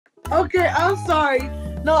Okay, I'm sorry.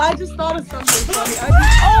 No, I just thought of something funny.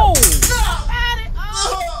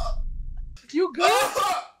 You good?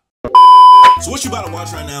 So what you about to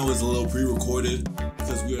watch right now is a little pre-recorded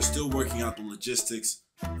because we are still working out the logistics.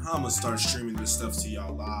 How I'm gonna start streaming this stuff to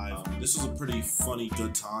y'all live. This was a pretty funny,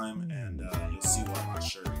 good time, and you'll see why my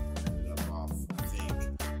shirt ended up off, I think.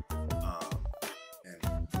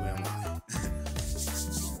 And where am I?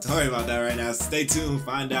 Don't worry about that right now. Stay tuned,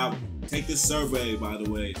 find out. Take this survey, by the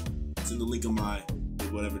way. It's in the link of my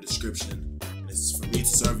whatever description. It's for me to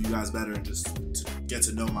serve you guys better and just to get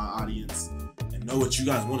to know my audience and know what you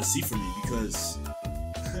guys want to see from me, because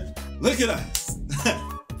look at us.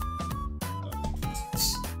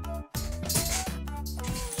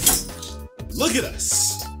 Look at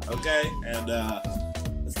us. Okay, and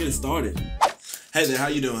let's get it started. Hey there, how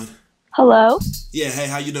you doing? Hello. Yeah, hey,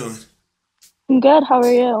 how you doing? I'm good. How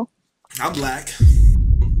are you? I'm black.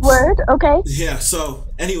 Word. Okay. Yeah, so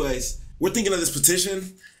anyways, we're thinking of this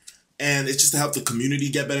petition, and it's just to help the community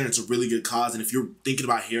get better, and it's a really good cause, and if you're thinking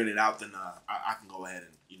about hearing it out, then I can go ahead and,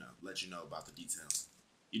 let you know about the details.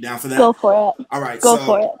 You down for that? Go for it. All right, Go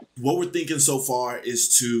for it. What we're thinking so far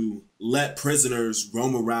is to let prisoners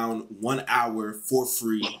roam around 1 hour for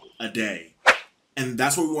free a day. And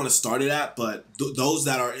that's where we want to start it at, but those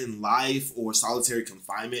that are in life or solitary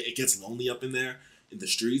confinement, it gets lonely up in there in the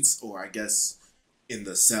streets, or I guess in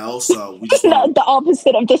the cell, so we just want the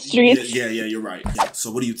opposite of the streets. Yeah, you're right. Yeah. So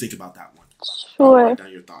what do you think about that one? Sure. Write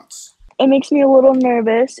down your thoughts. It makes me a little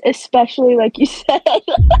nervous, especially like you said.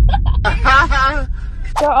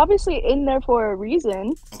 They're obviously in there for a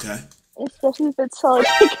reason. Okay. Especially if it's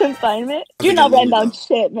solitary confinement. You're not writing down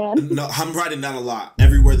shit, man. No, I'm writing down a lot.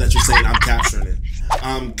 Every word that you're saying, I'm capturing it.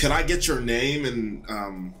 Can I get your name and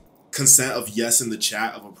consent of yes in the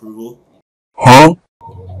chat of approval? Huh?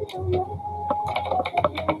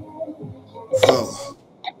 Oh.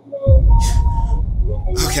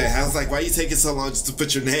 Okay, I was like, why are you taking so long just to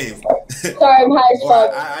put your name? Sorry, I'm high as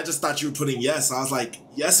fuck. I just thought you were putting yes. I was like,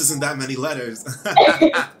 yes isn't that many letters.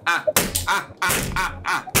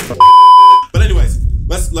 But anyways,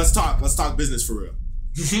 let's talk business for real.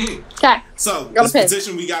 Okay. So this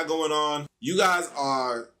petition we got going on, you guys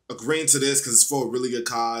are agreeing to this because it's for a really good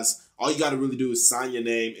cause. All you got to really do is sign your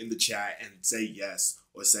name in the chat and say yes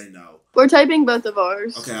or say no. We're typing both of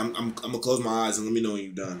ours. Okay, I'm gonna close my eyes and let me know when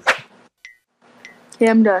you're done. Okay,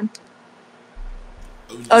 I'm done.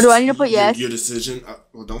 Oh, do I need to put yes? Your decision.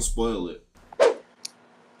 Well, don't spoil it.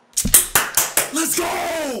 Let's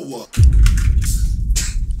go!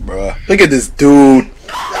 Bruh, look at this dude.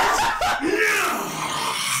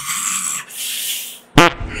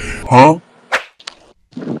 Huh?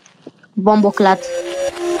 Bombo clat,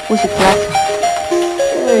 pussy clat,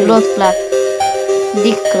 blood clat,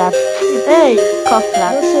 dick clat, Hey, cock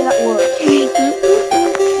clat. don't say that word.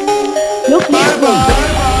 Look,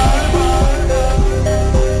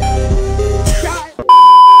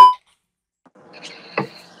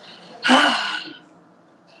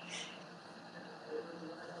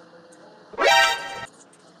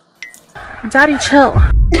 Daddy, chill.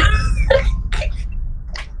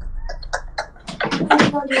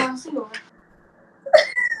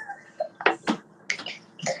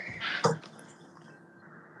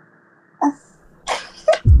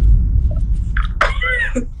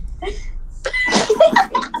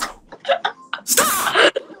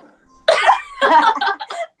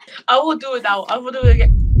 I will do it now. I will do it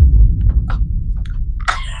again.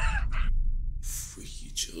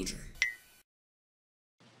 Freaky children.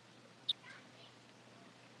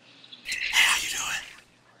 Hey, how you doing?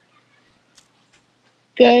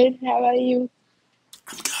 good. How about you?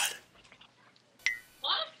 I'm good.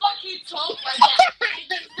 Why the fuck you talk like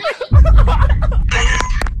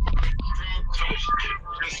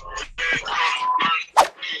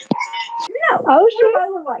No, I was sure I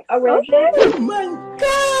look like a redhead. Oh my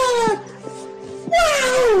god!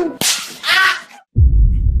 Wow!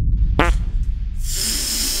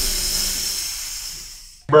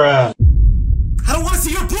 Bruh. I don't want to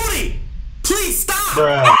see your booty! Please stop!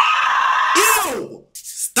 Bruh. Ew!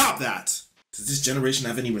 Stop that! Does this generation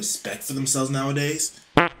have any respect for themselves nowadays?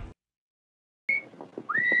 Peter!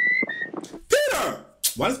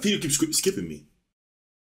 Why does Peter keep skipping me?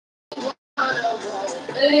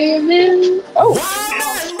 Amen. Oh. One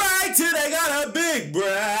right till they got a big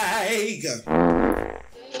break.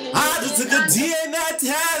 I just took a DNA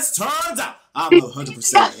test, turns out I'm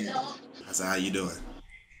 100% here. How's how you doing?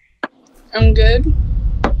 I'm good.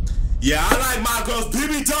 Yeah, I like my girls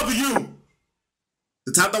BBW.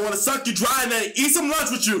 The type that want to suck you dry and then eat some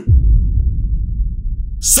lunch with you.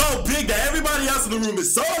 So big that everybody else in the room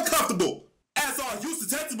is so uncomfortable. Ass all used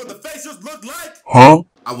to Texas, but the face just looked like... Huh?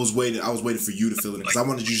 I was waiting for you to fill it in because I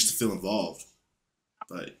wanted you just to feel involved.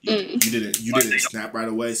 But you didn't snap right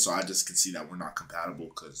away, so I just can see that we're not compatible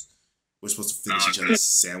because we're supposed to finish each other's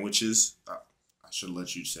sandwiches. I should have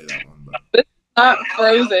let you say that one, but This is not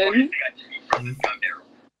Frozen.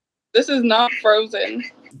 This is not Frozen.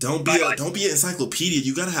 don't be an encyclopedia.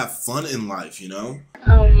 You gotta have fun in life, you know.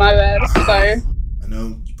 Oh, my bad. Sorry. I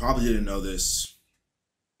know you probably didn't know this.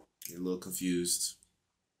 You're a little confused.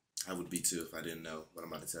 I would be too if I didn't know what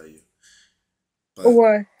I'm about to tell you. But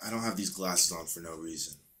Why? I don't have these glasses on for no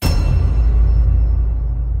reason.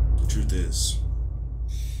 The truth is,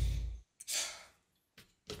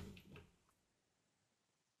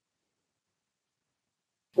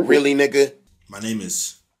 really, nigga? my name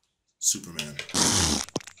is Superman.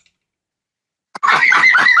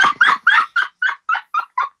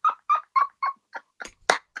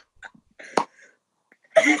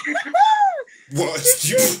 What?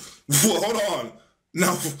 Hold on.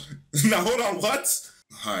 No, hold on. What?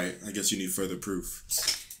 All right, I guess you need further proof.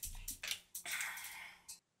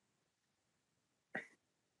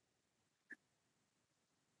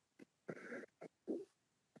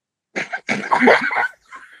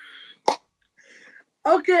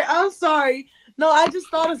 Okay, I'm sorry. No, I just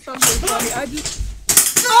thought of something funny. I just.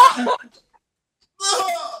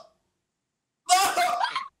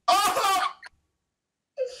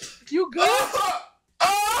 You good?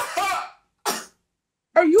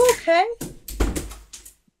 Are you okay?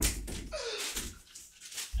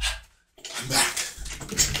 I'm back.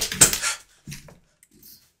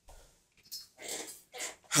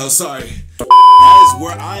 Oh, sorry. That is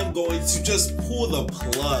where I'm going to just pull the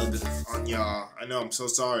plug on y'all. I know, I'm so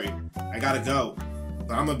sorry. I gotta go.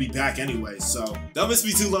 But I'm gonna be back anyway, so don't miss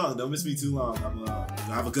me too long. Don't miss me too long. I'm gonna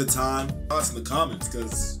have a good time. Thoughts in the comments,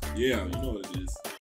 because, yeah, you know what it is.